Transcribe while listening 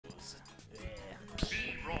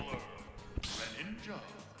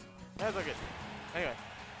That's all good. Anyway,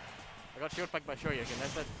 I got shield packed by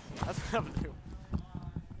Shoryuken. That's what I'm doing.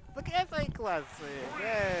 Look at SA Classic.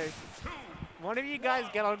 Yay. One of you guys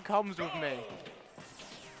get on comms with me.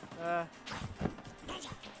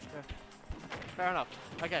 Fair enough.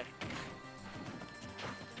 Okay.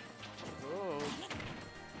 Ooh.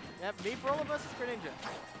 Yep, me Brawler versus Greninja.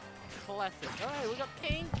 Classic. Oh, we got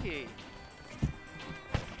Pinky.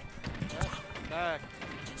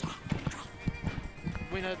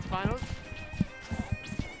 Winner finals.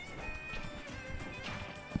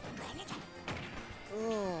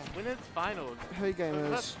 Oh. Winners finals. Hey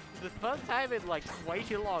gamers. The first time in like way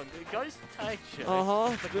too long. It goes to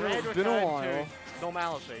Taicho. It's been a while. To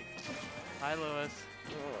normality. Hi Lewis.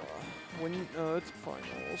 It's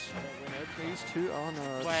finals. These two are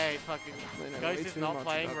nerds. Wait, fucking. Ghost is not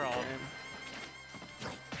playing Rob.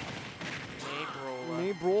 Me Brawler.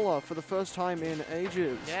 Me Brawler for the first time in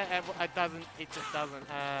ages. Yeah, it doesn't. It just doesn't.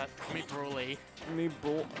 Me Brawly. Me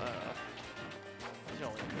Brawler.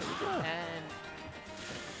 And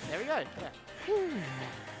there we go. Yeah.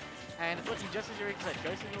 And it's looking just as you expect.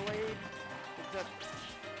 Ghost in the lead. Except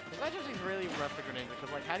this match is really rough for Greninja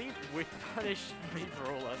because, like, how do you whip punish me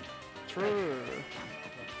Brawler? True.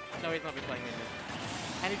 No, he's not been playing Ninja.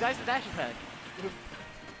 And he dies to dash attack.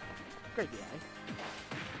 Great DI.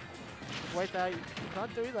 Wait, though, you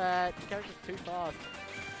can't do that. Your character's too fast.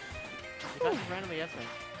 You can't just randomly S him.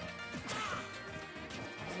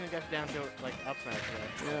 He's gonna go down to like up smash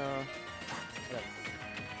there. Yeah.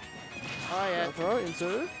 Oh yeah. Throw it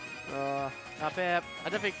into. Up air. I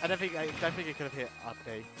don't think it could have hit up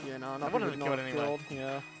B. Yeah, no, I not wouldn't have killed anyway.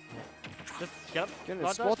 Yeah. Just get up. Get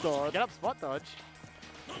a spot dodge. Get up spot dodge.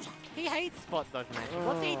 He hates spot dodge, man.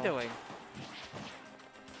 What's he doing?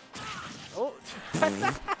 Oh.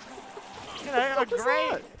 You know, a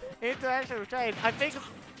great interaction with Shane. I think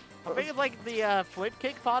it's like the flip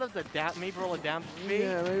kick part of the me Brawler down B.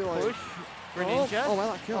 Yeah, maybe like push. Greninja. Oh,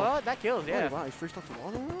 wow, that kills. Oh, that kills, yeah. Oh, wow, he's free stuff to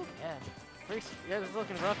one now? Yeah. Yeah, this is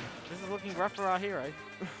looking rough. This is looking rough for our hero.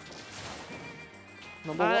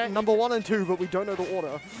 Number 1 and 2, but we don't know the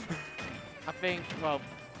order. I think, well,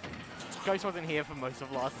 Ghost wasn't here for most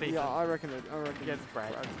of last season. Yeah, I reckon Against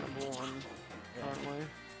Brad's number 1 currently.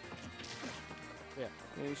 Yeah.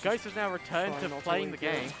 Ghost Ghost has now returned to playing the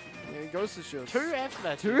game. Yeah, Ghost is just 2 F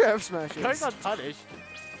smashes. 2 F smashes. Ghost unpunished.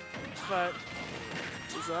 But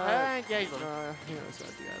is that? yeah, he's on. He knows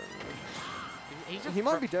that. Yeah, I don't know. He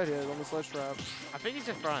might be dead here on the sledge trap. I think he's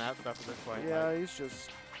just throwing out stuff at this point. Yeah, like. he's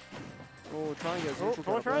just. Oh, trying to get some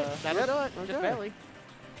forward throw. That'll do it. Okay. Just barely.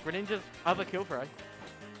 Greninja's other kill throw.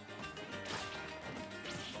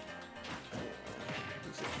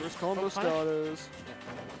 First combo starters.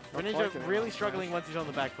 Greninja really struggling once he's on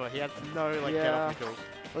the back foot. He has no like get off the tools.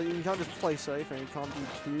 Well, you can't just play safe and you can't do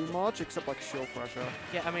too much except like shield pressure.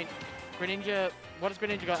 Yeah, I mean, Greninja. What has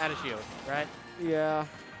Greninja got out of shield, right? Yeah.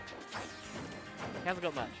 He hasn't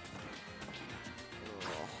got much.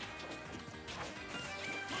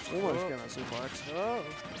 Almost getting that suplex. Oh.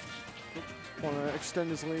 Want to extend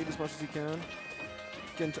his lead as much as he can.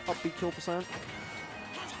 Get into upbeat kill percent.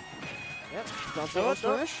 Yep. Down to up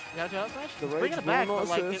smash. Down to up smash. The rage bring it back, will but not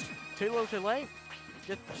like assist. it's too little too late.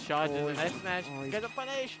 Just charges and S smash. Get a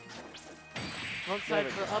punish. One side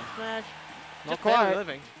for up smash. Not Just quite. barely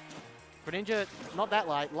living. Greninja, not that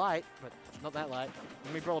light, but not that light.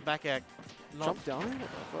 Let me brawl a back air. Jump down?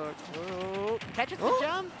 What the fuck? Oh, catches the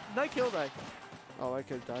jump. No kill though. Oh, I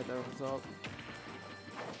could have died there if it's up.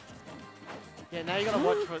 Yeah, now you gotta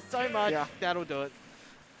watch for so much. Yeah. That'll do it.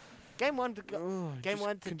 Game one to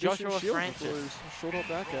Joshua Francis. Short up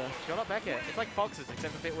back air. Short up back air. It's like Fox's,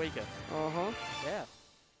 except a bit weaker. Yeah.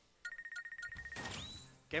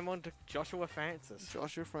 Game 1 to Joshua Francis.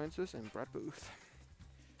 Joshua Francis and Brad Booth.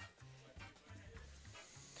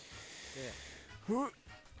 Yeah.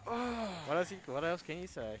 What else can you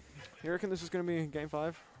say? You reckon this is going to be game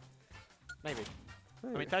 5? Maybe. I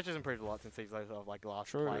mean, Touch has improved a lot since he's like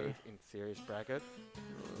last played in serious bracket.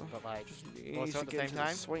 But like, also at the same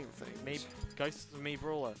time, Me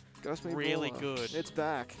Brawler, really good. It's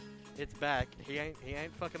back. It's back. He ain't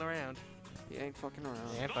fucking around. He ain't fucking around.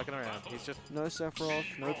 He ain't fucking around. He's just no Sephiroth,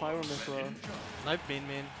 no Pyramithra, no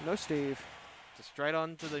Min, no Steve. Just straight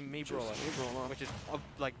on to the Me Brawler, which is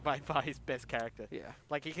like by far his best character. Yeah.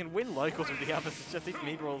 Like he can win locals with the others. It's just his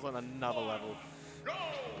Me Brawler's on another level.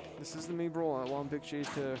 This is the Me Brawler. 1 Big Cheese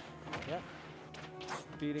 2. Yeah.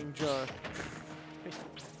 Beating Joe.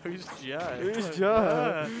 Who's Joe? Who's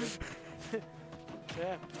Joe?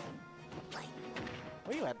 Yeah.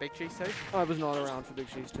 Were you at Big Cheese 2? I was not around for Big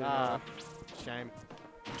Cheese 2. Ah, shame.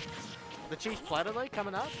 The cheese platter though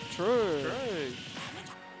coming up? True.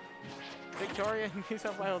 Victoria and New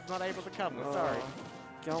South Wales not able to come. We're sorry.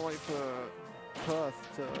 Can't wait for Perth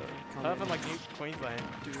to come Perth in. and like New Queensland.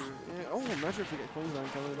 Yeah. Oh, imagine if we get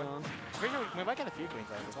Queensland coming down. We might get a few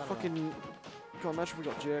Queenslanders. I don't know. Fucking. God, imagine if we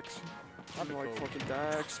got Jix. That'd be Like cool. fucking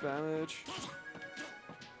Dax, Spamage.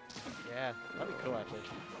 Yeah, that'd be cool actually.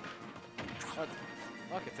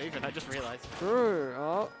 Fuck, it's even. I just realized. True.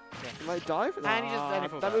 Oh. Yeah. Might dive? And he just Nah,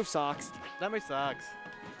 full that back. move sucks. That move sucks.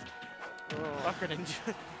 Oh. Fuck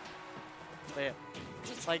Greninja. Yeah.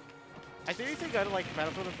 Like, I seriously go to like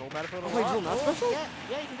Battlefield and full Battlefield. Oh, wait, you're not special? Yeah,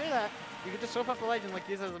 you can do that. You can just swap off the ledge and like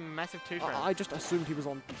use it as a massive 2-frame. I just assumed he was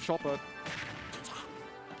on Chopper.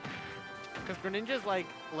 Because Greninja's like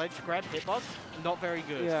ledge grab hitbox, not very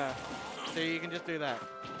good. Yeah. So you can just do that.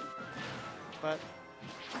 But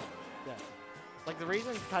yeah, like the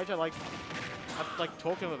reason Taicho I've like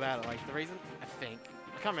talked to him about it. Like the reason I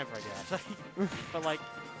can't remember again actually, but like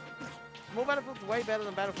Small Battlefield's way better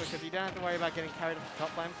than Battlefield because you don't have to worry about getting carried off the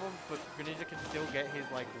top platform, but Greninja can still get his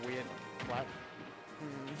like weird flat.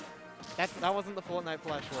 That wasn't the Fortnite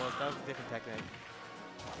flash wars. That was a different technique.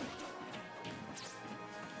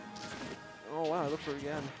 Oh wow, look for it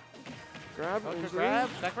again. Grab. Oh, is grab.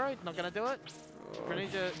 in. Back throw. Not gonna do it. Oh.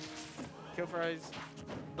 Greninja kill throws.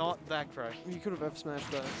 Not back throw. You could have F smashed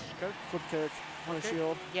that. Go. Foot kick on a Okay.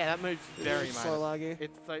 shield. Yeah, that move's very It's minus. so laggy.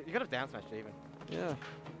 It's so you could have down smashed it even. Yeah.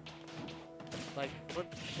 Like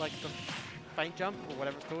the feint jump or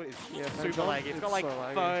whatever it's called is Yeah, feint super jump, laggy. It's got it's like so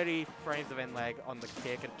laggy. 30 frames of end lag on the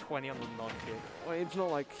kick and 20 on the non-kick. Well, it's not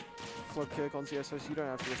like flip kick on CSO, so you don't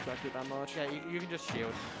have to respect it that much. Yeah, you can just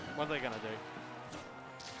shield. What are they gonna do?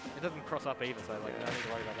 It doesn't cross up either, so like you don't need to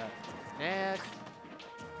worry about that.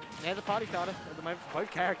 Now the party starter at the moment for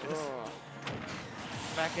both characters. Oh.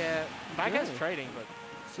 Back has trading, but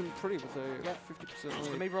Some pretty with a 50% the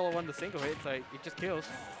lead. me Brawler won the single hit, so it just kills.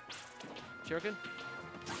 Shuriken.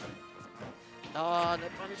 Oh, no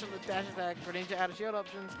punish on the dash attack. Greninja out of shield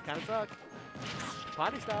options. Kinda suck.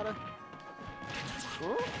 Party starter.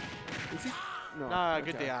 Oh? Is he? No. No,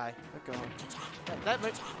 good okay. DI. That gone. That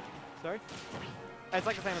move. Sorry? It's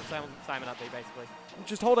like the same as Simon up B, basically.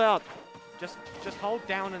 Just hold out. Just hold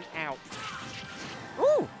down and out.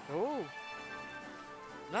 Ooh! Ooh.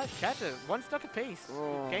 No, catch it. One stock apiece.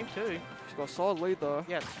 Oh. Game 2. She's got a solid lead though.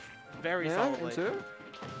 Yes. Very Yeah, solid in lead. 2.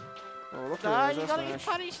 Oh, look No, at you that gotta smash.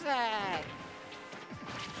 punish that.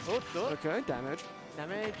 Oh, good. Okay, damage.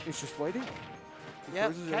 Damage. He's just waiting. He Yep,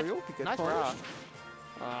 freezes catch. aerial. He gets Nice punished.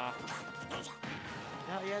 bra.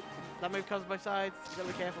 No, yeah. That move covers both sides. You gotta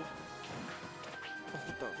be careful. Oh,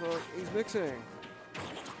 what the fuck? He's mixing.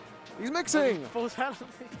 He's mixing! Full salad.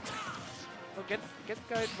 Well, gets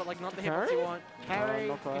good, but like not the hitbox Carry? you want. Carry.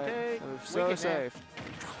 Not quite. You That was do. so Weaken safe.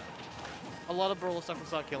 now. A lot of Brawler stuff will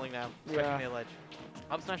start killing now. Especially Yeah. near ledge.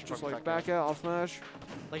 Up smash will Just probably like start back out, off smash.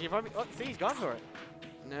 killing. Like you've probably. Oh, see, he's gone for it.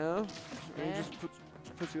 No. And Yeah. he just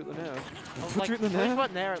puts you at the nav. I was Puts like, you in the push nav?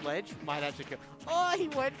 button there at ledge might actually kill. Oh, he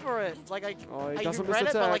went for it. Like I. Oh, he I doesn't miss read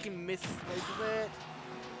it, but like attack. he misses it.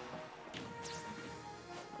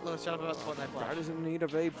 Look, shut up about the Fortnite flash. Brad is in need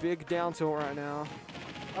of a big down tilt right now.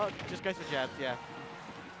 Oh, just goes for jabs, yeah.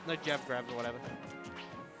 No jab grabs or whatever.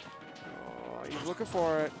 Oh, he's looking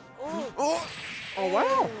for it. Oh, Oh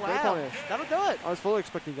wow! Great wow. punish. That'll do it. I was fully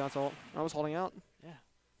expecting down tilt. I was holding out. Yeah.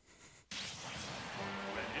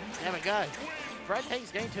 There we go. Brad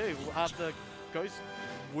takes game 2 after goes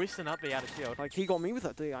whistling up the out of shield. Like he got me with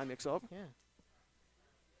that DI mix up. Yeah.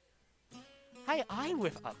 Hey, I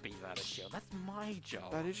whiff up B out of shield. That's my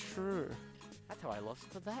job. That is true. That's how I lost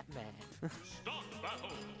to that man.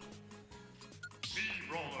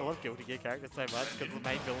 I love Guilty Gear characters so much because the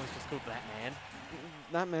main villain's just called That Man.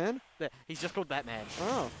 That man? Yeah, he's just called That Man.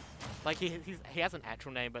 Oh. Like he has an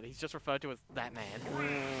actual name, but he's just referred to as That Man. Uh,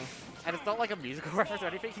 And it's not like a musical reference or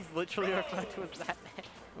anything. He's literally referred to as That Man.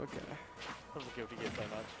 okay. I love Guilty Gear so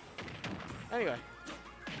much. Anyway.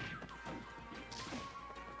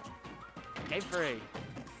 Game 3.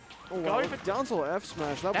 Oh Go wow. for- Down tilt F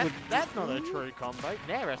smash. That would. That's not a true combo.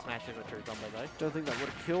 Nair F smash is a true combo though. Don't think that would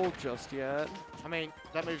have killed just yet. I mean,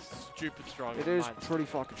 that move's stupid strong. It is pretty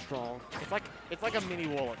fucking strong. It's like a mini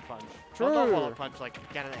wallet punch. True. Well, not wallet punch, like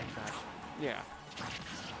Ganon F smash. Yeah.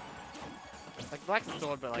 Like Black's a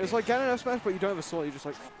sword, but like It's like getting an F smash, but you don't have a sword. You just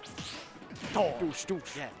like oh, doosh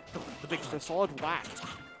doosh. yeah, the big Just a solid whack.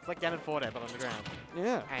 It's like Ganon 4 there, but on the ground.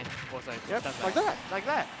 Yeah. And also Yep. does Like that. Like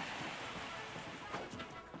that.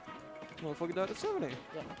 Motherfucker died at 70.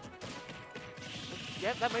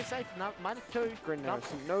 Yep, that move's safe. No, -2. Grin Nope.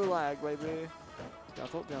 no lag, baby. Down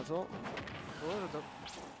tilt, down tilt.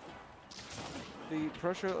 The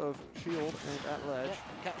pressure of shield and at ledge.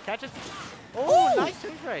 Yeah. Catches. Oh, Ooh! nice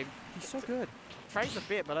 2-frame. He's so good. trades a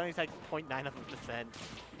bit, but only take 0.9%.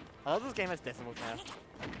 I love this game has decimals now.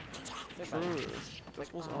 True.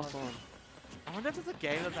 Decimals are fun. I wonder if there's a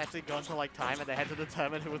game that's actually gone to like time and they had to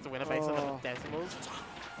determine who was the winner based on the decimals.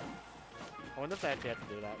 I wonder if they actually have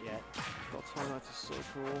to do that yet. God, time lapse is so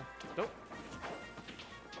cool. Nope.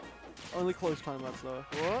 Only close time lapse though.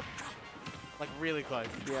 What? Like really close.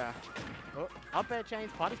 Yeah. Oh, up air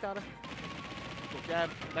chains, party starter. Good jab.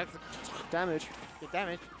 That's damage. Good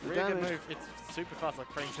damage. Really good move. It's super fast,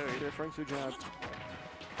 like frame 2. Yeah, frame 2 jab.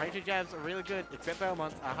 Frame 2 jabs are really good, except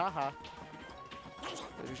Belmont's. Ahaha.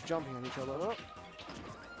 They're just jumping on each other. Oh.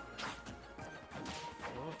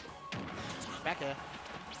 Oh. Back air.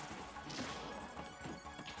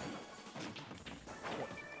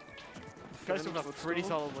 Ghost with a pretty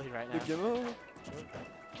solid lead right now. Beginner.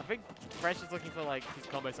 I think Fresh is looking for like his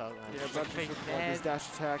combo style. Yeah, but his dash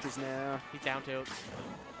attack is now. He's down tilt.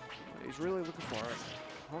 He's really looking for it.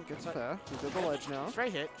 Oh, gets fair. He's at the ledge now.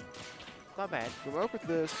 Straight hit. Not bad. Good work with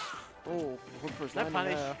this. Oh, look for his landing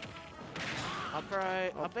punish. there. Up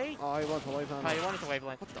throw, up B. Oh, he wanted to wave land. Oh, you wanted to wave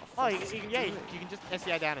land. What the fuck? Oh, you can just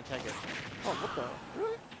SCI down and take it. Oh, what the?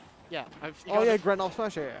 Really? Yeah. Oh, yeah, Grand Off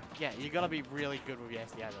Smash, yeah. Yeah, you gotta be really good with your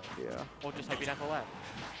SCI though. Yeah. Or just hope you don't fall out.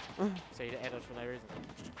 So you edit for no reason.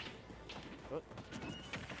 Oh.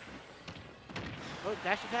 Oh,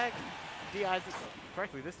 dash attack. DI's it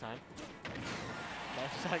correctly this time.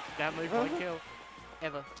 Dash attack, that move won't kill.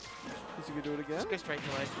 Ever. Is he gonna do it again? Just go straight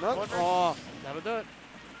to ledge. Nope. Oh. That'll do it.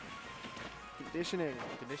 Conditioning.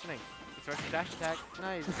 Conditioning. He throws the dash attack.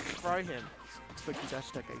 No, throw him. Expect the dash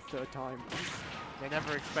attack a 3rd time. They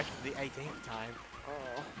never expected the 18th time.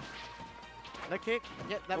 Oh. No kick.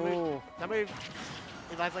 Yeah, that move. That move.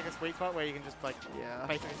 It lies like a sweet spot where you can just like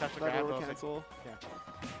basically touch the grab. Cancel. Yeah.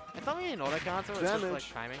 It's not really an auto cancel. It's just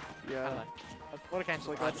like timing. Yeah. I don't know. Auto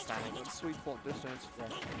cancel like timing. That sweet spot distance. Yeah.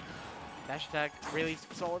 Dash attack really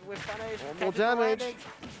solid with punish. More damage.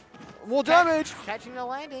 More damage. Catching the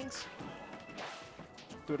landings.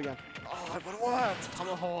 Do it again. Oh, it would work.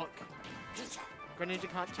 Tomahawk. Greninja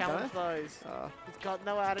can't challenge those. He's got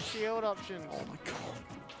no out of shield options. Oh my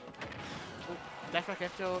god. Dash back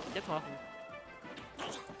F tilt. Gets him off him.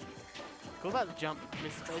 Cool about the jump.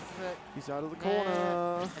 Misspaces it. He's out of the corner.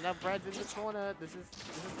 And now Brad's in the corner. This is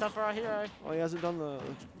tough for our hero. Oh, he hasn't done the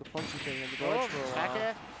punchy thing in the ledge for a while. Back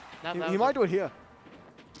air. No, he might do it here.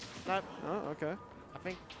 Nope. Oh, okay. I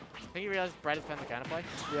think he realized Brad has found the counterplay.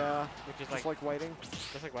 Yeah. Which is just like waiting.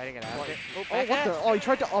 Just like waiting it out. Oh, what the? Oh, he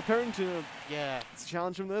tried to up air to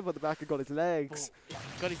challenge him there, but the backer got his legs. Oh,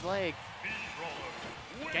 got his legs.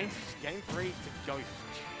 Game 3 to Ghost.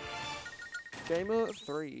 Gamer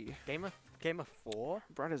 3. Gamer 4?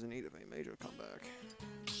 Brad is in need of a major comeback.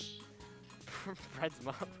 Brad's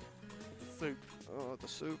mum. Soup. Oh, the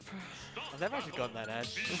soup. I've never actually gotten that ad.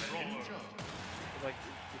 Like,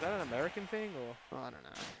 is that an American thing or? Oh, I don't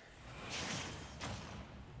know.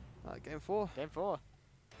 Game 4. Game 4.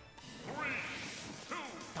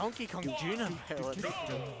 Donkey Kong Jr.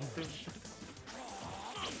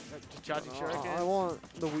 Just charging shuriken. I want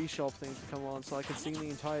the Wii Shop thing to come on so I can sing the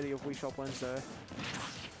entirety of Wii Shop Wednesday.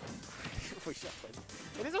 Wii Shop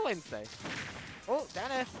Wednesday. It is a Wednesday. Oh,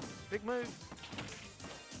 down F. Big move.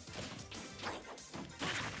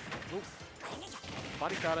 Ooh.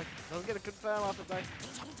 Body starter. Doesn't get a confirm off it though.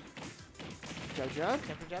 Jab jab.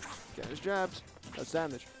 Temper jab. Get his jabs. That's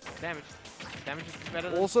damage. Damage. Damage is better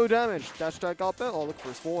than... Also damage. Dash attack up there. Oh, look for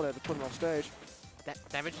his forward air to put him off stage.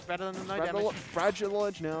 Damage is better than no damage. Brad's at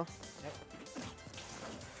ledge now. Yep.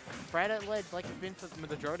 Brad at ledge like it's been for the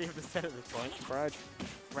majority of the set at this point. Brad.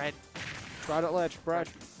 Brad. Brad at ledge. Brad.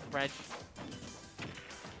 Brad.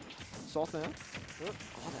 Soft now. Oop.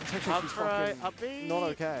 Oh, that's actually fucking up B. not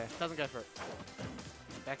okay. Doesn't go for it.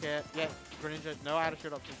 Back air. Yeah, Greninja, no out of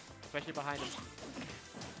shield option, especially behind him.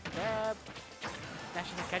 Grab.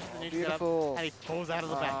 Dashes and catches the neutral Beautiful. and he pulls out of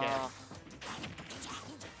the back air.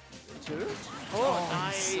 2? Oh,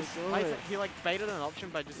 nice. So he like baited an option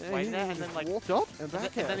by just waiting there and then like walked up and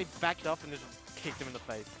back and then he backed off and just kicked him in the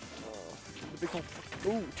face. The big old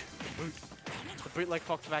boot. The bootleg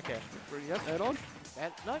fox back air. Yep, air dodge.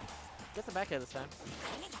 No, gets the back air this time.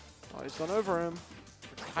 Oh, he's gone over him.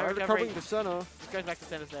 High recovery. Recovering to center. Just goes back to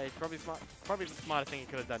center stage. Probably the smartest thing he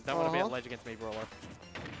could have done. Don't want to be at ledge against me, Brawler.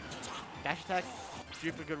 Dash attack.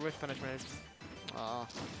 Super good whiff punish moves.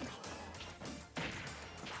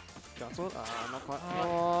 Cancel it. Not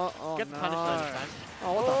quite. Get the punish though this time.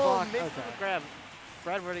 Oh, what the fuck? Missed the grab.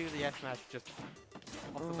 Brad ready with the F smash just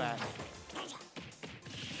off the bat.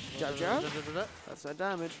 Jab jab. That's that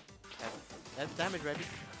damage. That's damage, Reggie.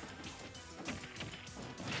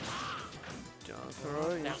 Down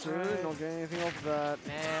throw, into, not getting anything off of that.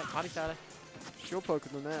 Nah, party starter. Shield poke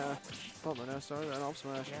in the Nair. Not the Nair, sorry, an up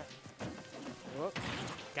smash. Yeah. Whoop.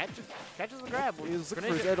 Catches the grab. He's looking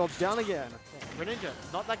for his air dodge down again. Yeah. Greninja,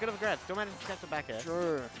 not that good of a grab. Still managed to catch the back air.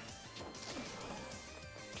 Sure.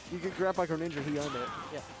 You get grabbed by Greninja, he owned it.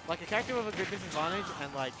 Yeah. Like a character with a good disadvantage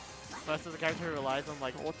and like versus a character who relies on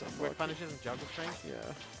like whip punishes and juggle strength.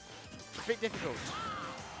 Yeah. It's a bit difficult.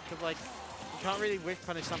 Because like you can't really whip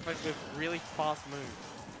punish something with really fast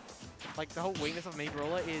moves. Like the whole weakness of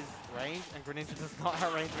Brawler is range, and Greninja does not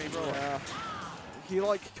outrange Brawler. Yeah. He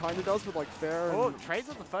like kind of does with like fair. Oh, trades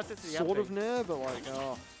with the first hit to the sort of Nair, but like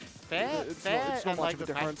fair, it's fair, not and much like of a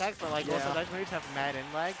the difference. attacks, but like also those moves have mad in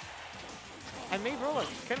lag. And Brawler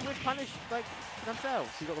can whip punish like themselves.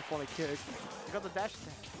 He got the funny kick. You got the dash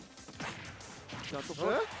attack. Down to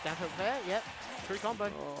fair? Down to fair, yep. True combo.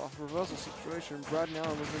 Oh, reversal situation. Brad now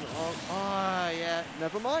was in. Oh, yeah.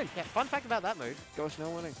 Never mind. Yeah, fun fact about that move. Ghost now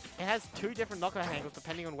winning. It has 2 different knockout angles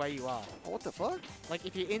depending on where you are. Oh, what the fuck? Like,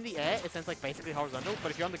 if you're in the air, it sends like basically horizontal,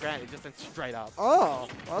 but if you're on the ground, it just sends straight up. Oh,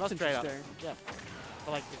 Not that's straight interesting. up. Yeah.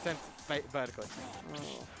 But like, it sends vertically.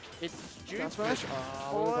 Oh. It's stupid. Down smash?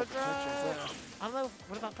 Forward I don't know,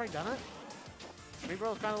 what about Frey done it?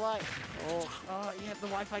 Brawler's kind of like, oh, yeah, the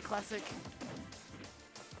Wi-Fi classic.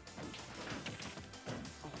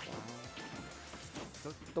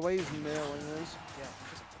 The way he's nailing this. Yeah.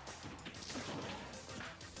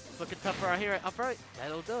 It's looking tougher right here. Up right.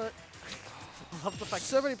 That'll do it. Love the fact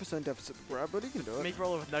 70% deficit for Brad, but he can do it.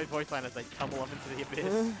 Brawler with no voice line as they tumble up into the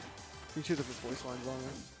abyss. He should have his voice lines on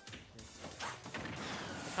there.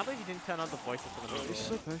 I can't believe he didn't turn on the voices for the movie. He's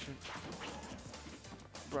so patient.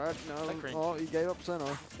 Brad, no. Like Oh, he gave up center.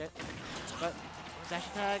 Okay. But dash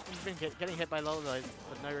attack, he's been getting hit by Lullabies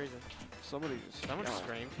for no reason. Someone just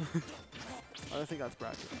screamed. I don't think that's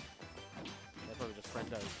Brad. They're probably just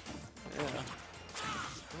friendos. Yeah.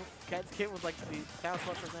 Oh, Cat's kit was like the sour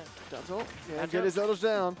spot for that. That's all. Yeah, That's get his elders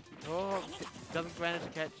down. Oh, doesn't manage to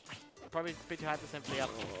catch. Probably a bit too high percent for the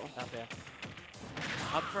up there.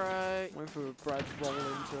 Up throw. Went for Brad's roll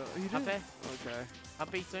into. He did. Up there. Okay. Up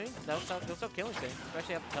B soon. They'll start killing soon,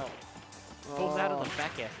 especially up the top. Pulls out of the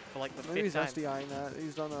back air for like the maybe 5th he's time. SDIing that.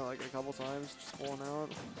 He's done that like a couple times, just falling out.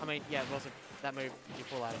 I mean, yeah, also that move, you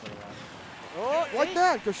fall out of it around. Oh, like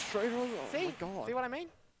that! Go straight on. Oh see? my god. See what I mean?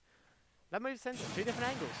 That move sends 2 different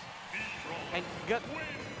angles. And you got